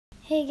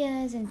Hey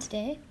guys, and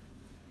today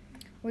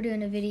we're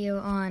doing a video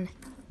on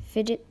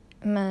fidget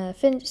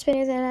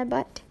spinner that I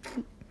bought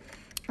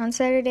on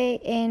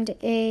Saturday and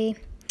a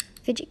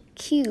fidget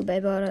cube I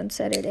bought on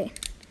Saturday.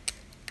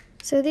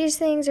 So these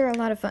things are a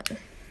lot of fun.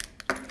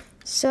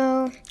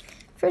 So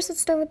first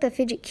let's start with the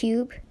fidget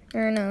cube,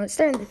 or no, let's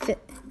start with the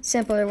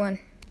simpler one,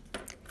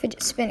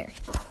 fidget spinner.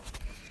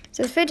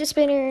 So the fidget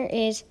spinner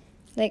is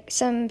like,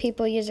 some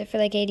people use it for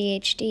like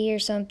ADHD or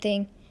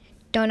something.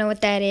 Don't know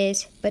what that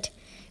is, but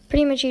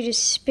pretty much you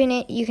just spin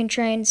it. You can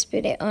try and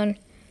spin it on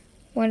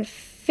one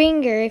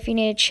finger if you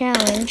need a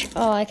challenge.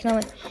 Oh, I can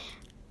only...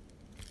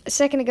 A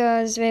second ago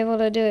I was able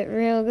to do it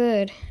real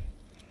good.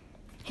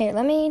 Here,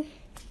 let me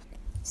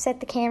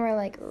set the camera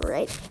like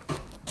right.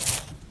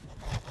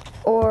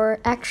 Or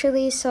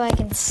actually, so I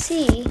can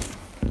see,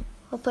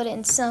 I'll put it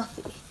in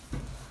selfie.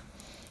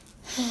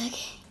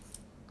 Okay.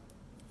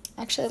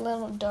 Actually, a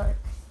little dark.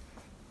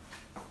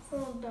 It's a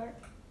little dark.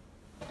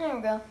 There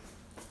we go.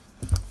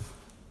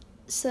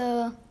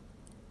 So,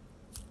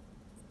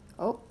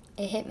 oh,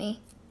 it hit me.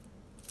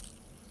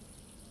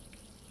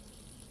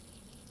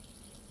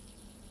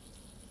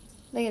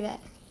 Look at that.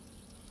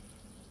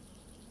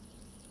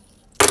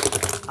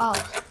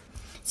 Oh,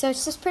 so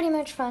it's just pretty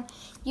much fun.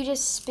 You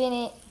just spin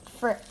it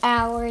for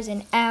hours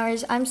and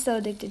hours. I'm so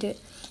addicted to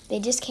it. They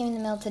just came in the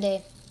mail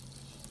today.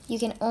 You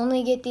can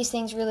only get these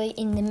things really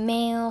in the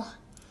mail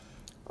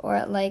or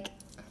at like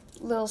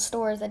little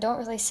stores that don't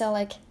really sell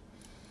like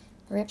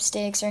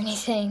ripsticks or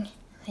anything,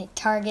 like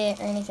Target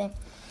or anything,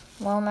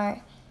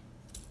 Walmart.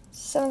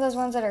 Some of those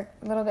ones that are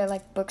a little bit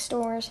like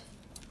bookstores.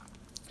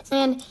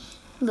 And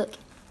look,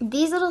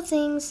 these little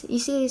things, you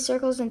see these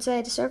circles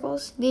inside the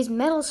circles? These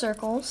metal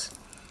circles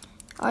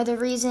are the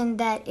reason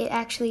that it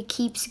actually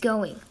keeps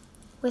going.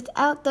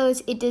 Without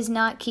those, it does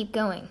not keep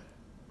going.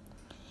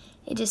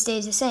 It just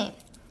stays the same.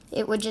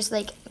 It would just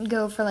like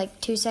go for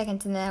like 2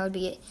 seconds and that would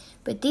be it.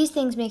 But these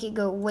things make it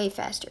go way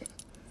faster.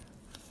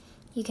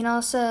 You can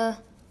also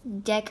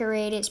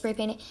decorate it, spray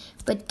paint it,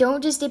 but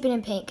don't just dip it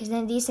in paint, because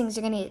then these things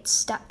are going to get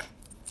stuck.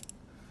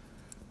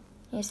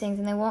 These things,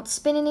 and they won't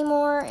spin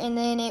anymore, and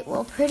then it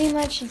will pretty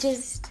much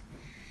just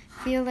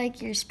feel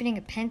like you're spinning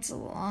a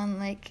pencil on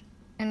like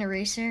an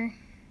eraser.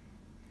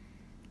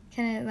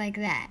 Kind of like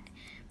that.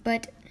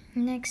 But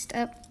next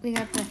up, we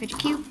got the fidget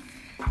cube.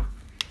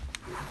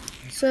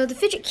 So the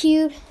fidget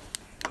cube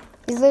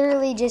is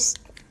literally just,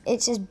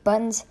 it's just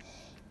buttons.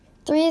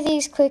 3 of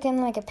these click in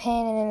like a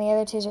pen, and then the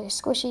other 2 are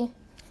squishy.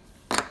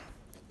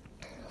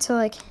 So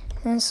like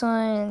this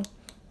one and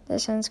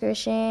this one's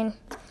squishy.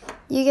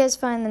 You guys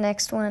find the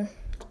next one.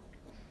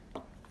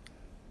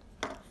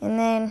 And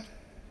then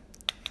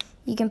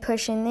you can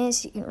push in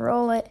this, you can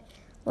roll it.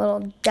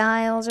 Little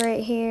dials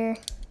right here.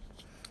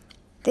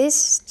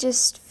 This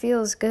just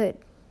feels good.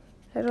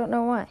 I don't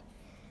know why.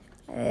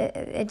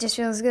 It just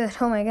feels good.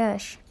 Oh my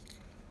gosh.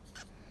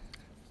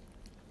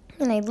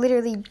 And I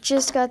literally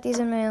just got these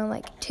in the mail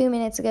like 2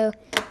 minutes ago,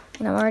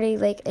 and I'm already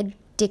like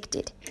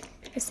addicted.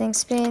 This thing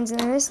spins, and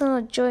then this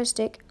little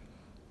joystick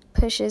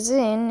pushes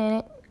in, and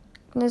it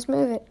just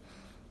move it.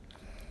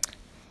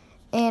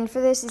 And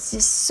for this, it's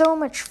just so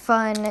much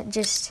fun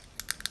just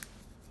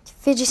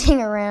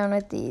fidgeting around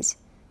with these.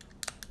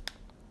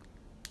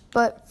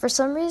 But for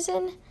some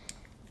reason,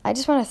 I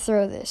just want to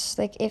throw this.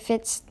 Like, if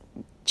it's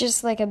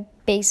just like a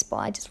baseball,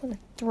 I just want to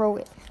throw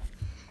it.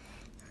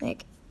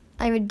 Like,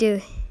 I would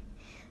do,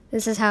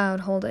 this is how I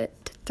would hold it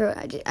to throw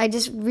it. I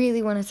just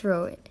really want to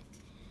throw it.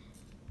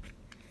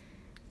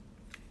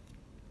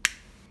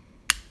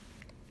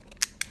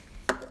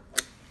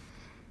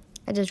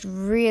 I just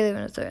really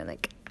want to throw it,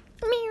 like,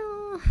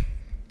 meow.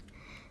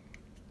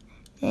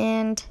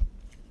 And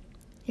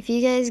if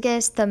you guys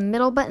guessed the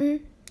middle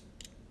button,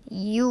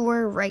 you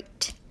were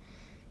right.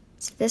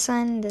 It's this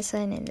one, and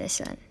this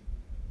one.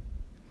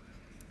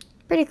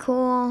 Pretty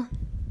cool.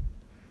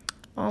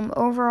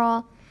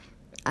 Overall,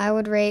 I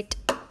would rate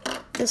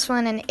this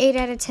one an 8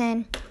 out of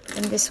 10,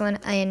 and this one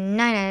a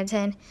 9 out of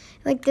 10.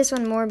 I like this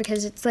one more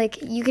because it's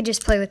like you could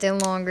just play with it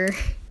longer.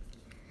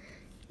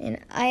 And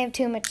I have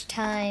too much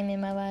time in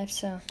my life,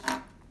 so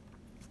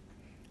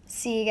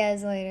see you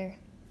guys later.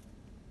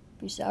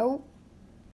 Peace out.